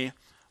many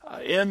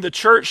in the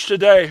church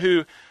today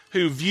who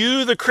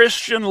view the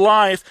Christian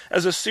life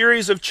as a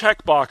series of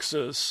check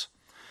boxes.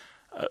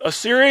 A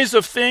series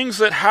of things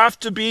that have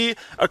to be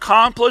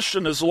accomplished,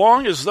 and as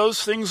long as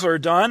those things are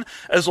done,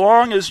 as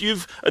long as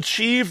you've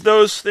achieved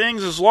those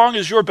things, as long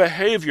as your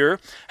behavior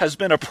has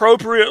been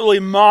appropriately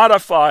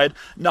modified,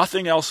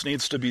 nothing else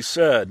needs to be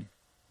said.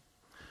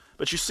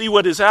 But you see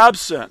what is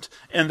absent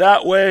in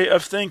that way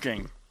of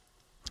thinking.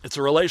 It's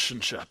a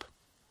relationship.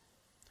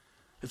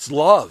 It's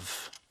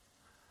love.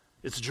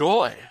 It's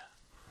joy.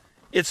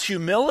 It's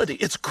humility.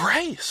 It's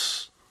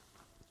grace.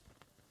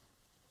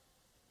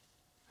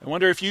 I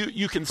wonder if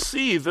you can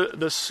see the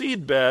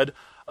seedbed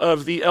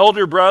of the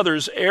elder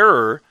brother's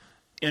error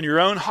in your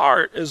own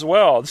heart as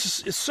well.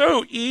 It's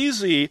so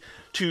easy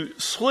to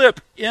slip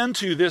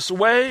into this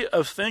way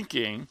of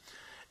thinking,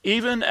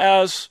 even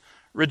as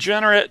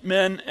regenerate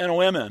men and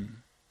women.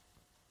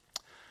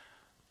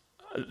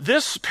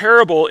 This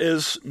parable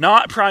is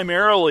not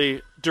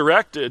primarily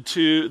directed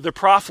to the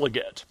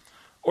profligate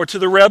or to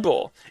the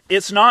rebel.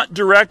 It's not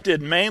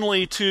directed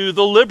mainly to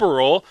the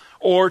liberal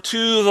or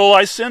to the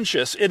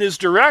licentious. It is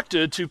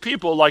directed to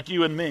people like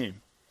you and me.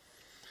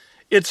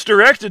 It's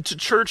directed to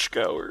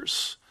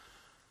churchgoers,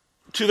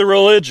 to the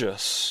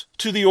religious,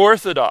 to the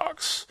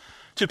orthodox,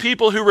 to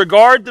people who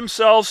regard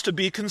themselves to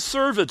be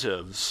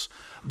conservatives,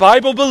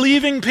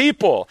 Bible-believing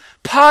people,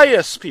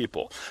 pious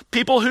people,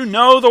 people who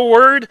know the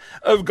Word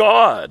of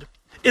God.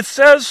 It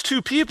says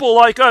to people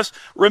like us,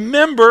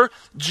 remember,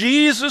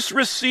 Jesus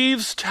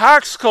receives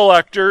tax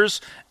collectors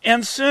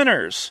and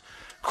sinners.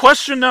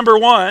 Question number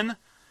one,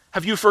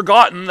 have you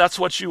forgotten that's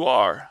what you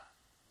are?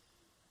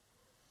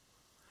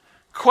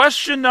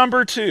 Question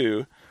number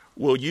two,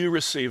 will you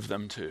receive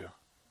them too?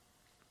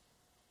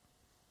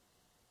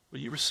 Will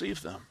you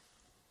receive them?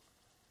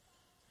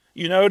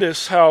 You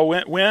notice how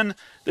when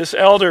this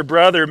elder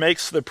brother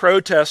makes the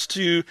protest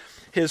to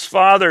his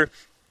father,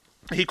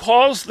 he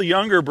calls the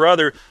younger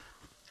brother,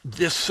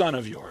 this son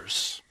of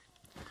yours.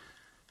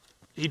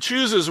 He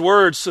chooses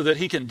words so that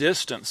he can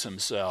distance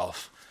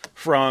himself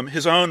from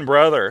his own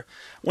brother.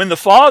 When the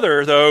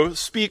father, though,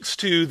 speaks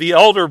to the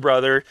elder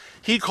brother,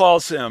 he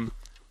calls him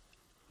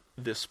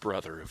this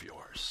brother of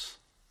yours.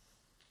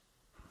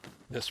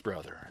 This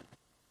brother.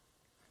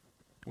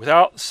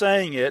 Without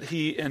saying it,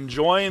 he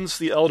enjoins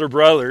the elder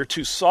brother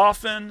to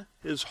soften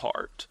his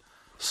heart.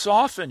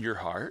 Soften your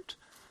heart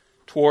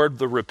toward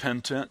the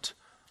repentant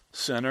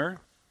sinner.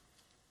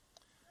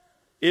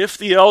 If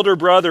the elder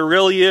brother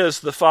really is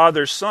the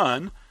father's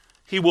son,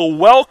 he will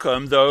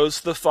welcome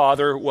those the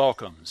father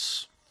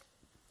welcomes.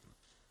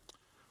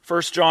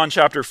 1 John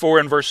chapter 4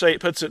 and verse 8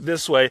 puts it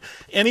this way,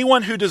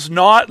 anyone who does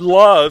not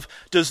love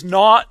does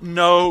not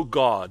know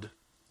God,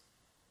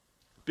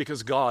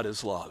 because God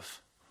is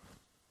love.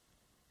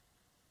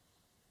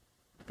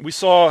 We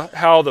saw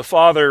how the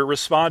father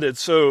responded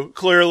so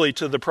clearly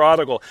to the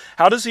prodigal.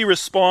 How does he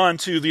respond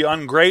to the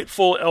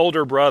ungrateful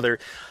elder brother?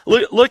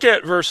 Look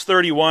at verse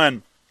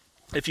 31,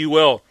 if you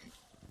will.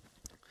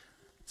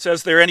 It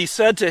says there, and he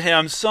said to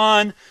him,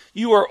 Son,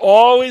 you are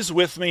always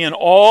with me, and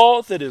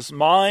all that is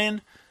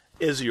mine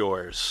is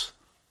yours.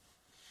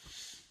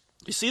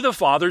 You see the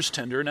father's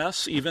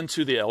tenderness even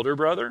to the elder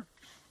brother?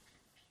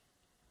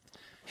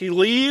 He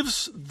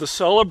leaves the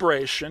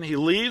celebration, he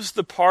leaves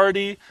the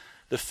party,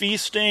 the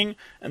feasting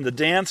and the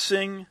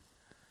dancing,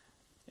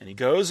 and he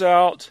goes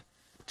out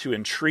to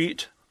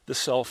entreat the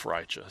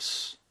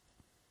self-righteous.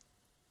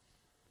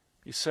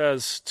 He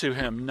says to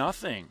him,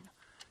 nothing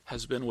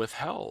has been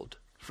withheld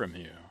from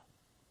you.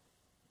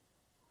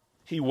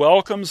 He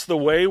welcomes the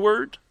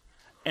wayward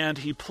and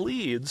he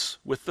pleads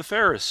with the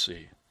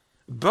Pharisee.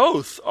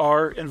 Both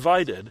are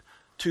invited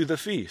to the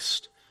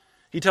feast.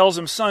 He tells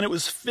him, Son, it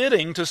was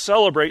fitting to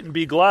celebrate and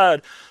be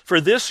glad, for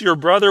this your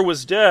brother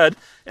was dead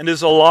and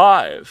is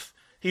alive.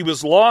 He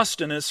was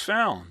lost and is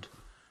found.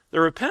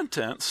 The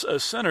repentance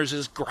of sinners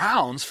is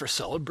grounds for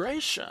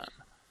celebration.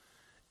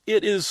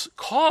 It is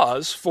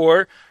cause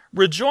for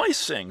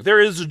rejoicing. There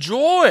is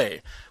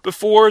joy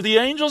before the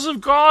angels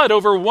of God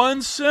over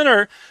one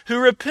sinner who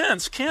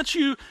repents. Can't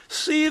you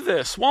see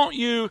this? Won't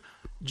you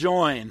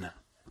join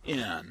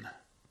in?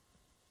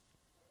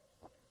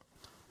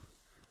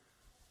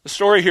 The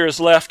story here is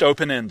left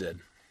open-ended.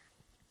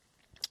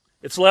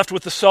 It's left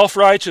with the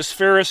self-righteous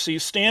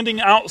Pharisee standing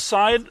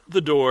outside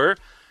the door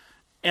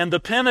and the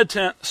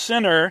penitent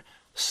sinner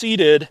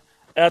seated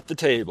at the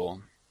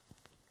table.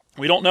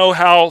 We don't know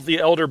how the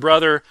elder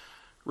brother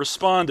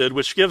responded,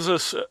 which gives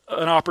us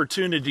an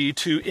opportunity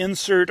to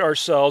insert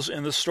ourselves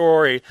in the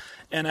story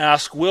and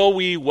ask, will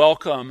we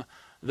welcome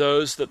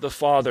those that the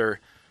Father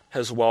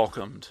has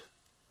welcomed?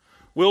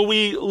 Will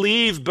we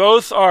leave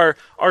both our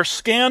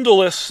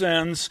scandalous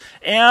sins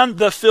and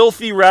the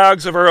filthy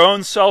rags of our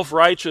own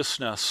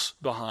self-righteousness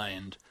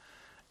behind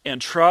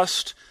and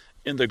trust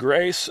in the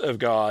grace of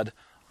God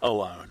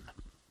alone?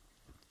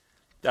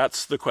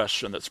 That's the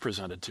question that's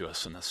presented to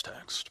us in this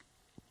text.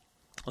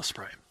 Let's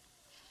pray.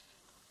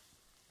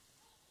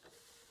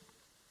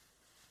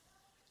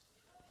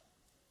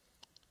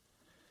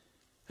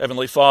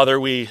 Heavenly Father,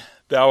 we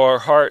bow our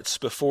hearts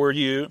before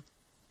you.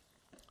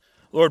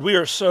 Lord, we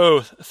are so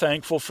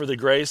thankful for the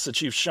grace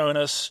that you've shown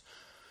us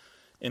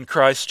in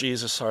Christ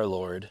Jesus our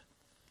Lord.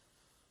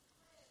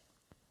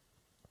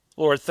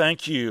 Lord,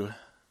 thank you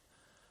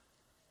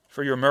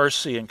for your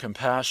mercy and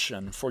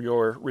compassion, for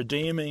your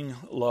redeeming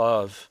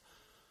love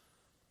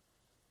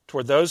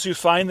toward those who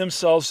find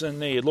themselves in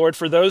need. Lord,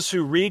 for those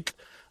who reek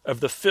of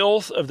the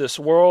filth of this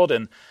world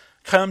and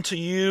come to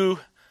you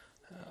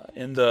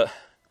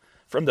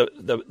from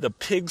the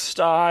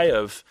pigsty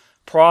of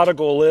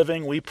prodigal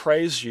living, we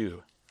praise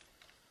you.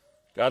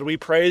 God, we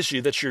praise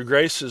you that your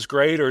grace is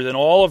greater than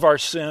all of our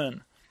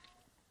sin.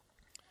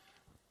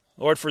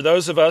 Lord, for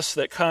those of us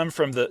that come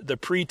from the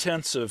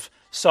pretense of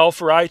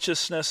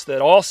self-righteousness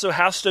that also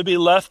has to be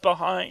left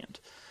behind,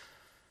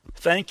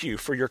 thank you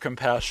for your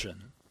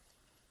compassion.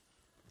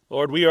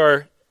 Lord, we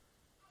are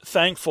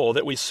thankful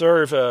that we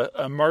serve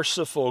a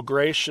merciful,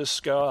 gracious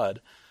God,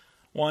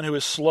 one who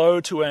is slow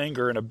to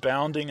anger and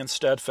abounding in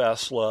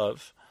steadfast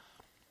love.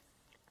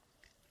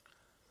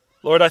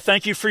 Lord, I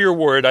thank you for your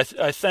word.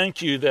 I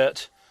thank you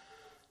that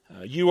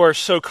you are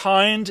so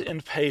kind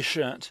and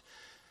patient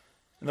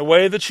in the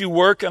way that you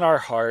work in our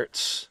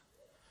hearts.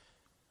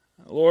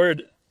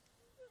 Lord,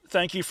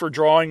 thank you for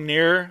drawing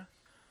near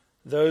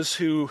those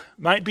who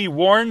might be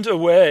warned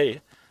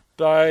away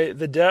by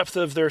the depth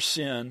of their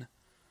sin.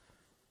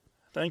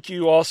 Thank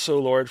you also,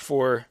 Lord,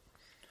 for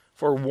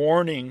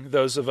warning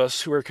those of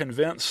us who are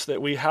convinced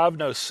that we have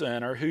no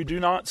sin or who do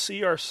not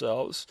see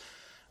ourselves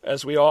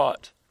as we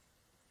ought.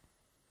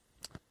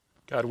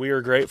 God, we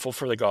are grateful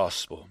for the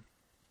gospel.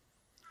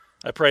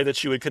 I pray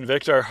that you would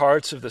convict our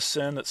hearts of the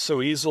sin that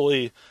so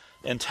easily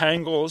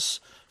entangles.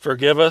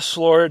 Forgive us,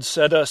 Lord.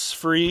 Set us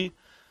free.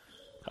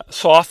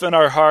 Soften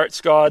our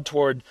hearts, God,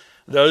 toward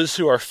those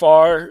who are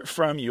far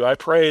from you. I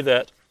pray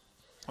that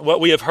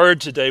what we have heard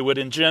today would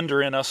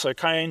engender in us a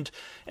kind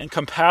and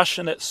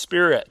compassionate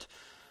spirit,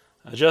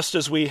 just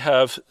as we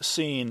have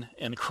seen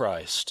in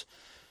Christ.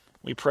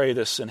 We pray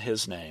this in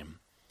his name.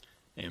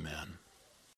 Amen.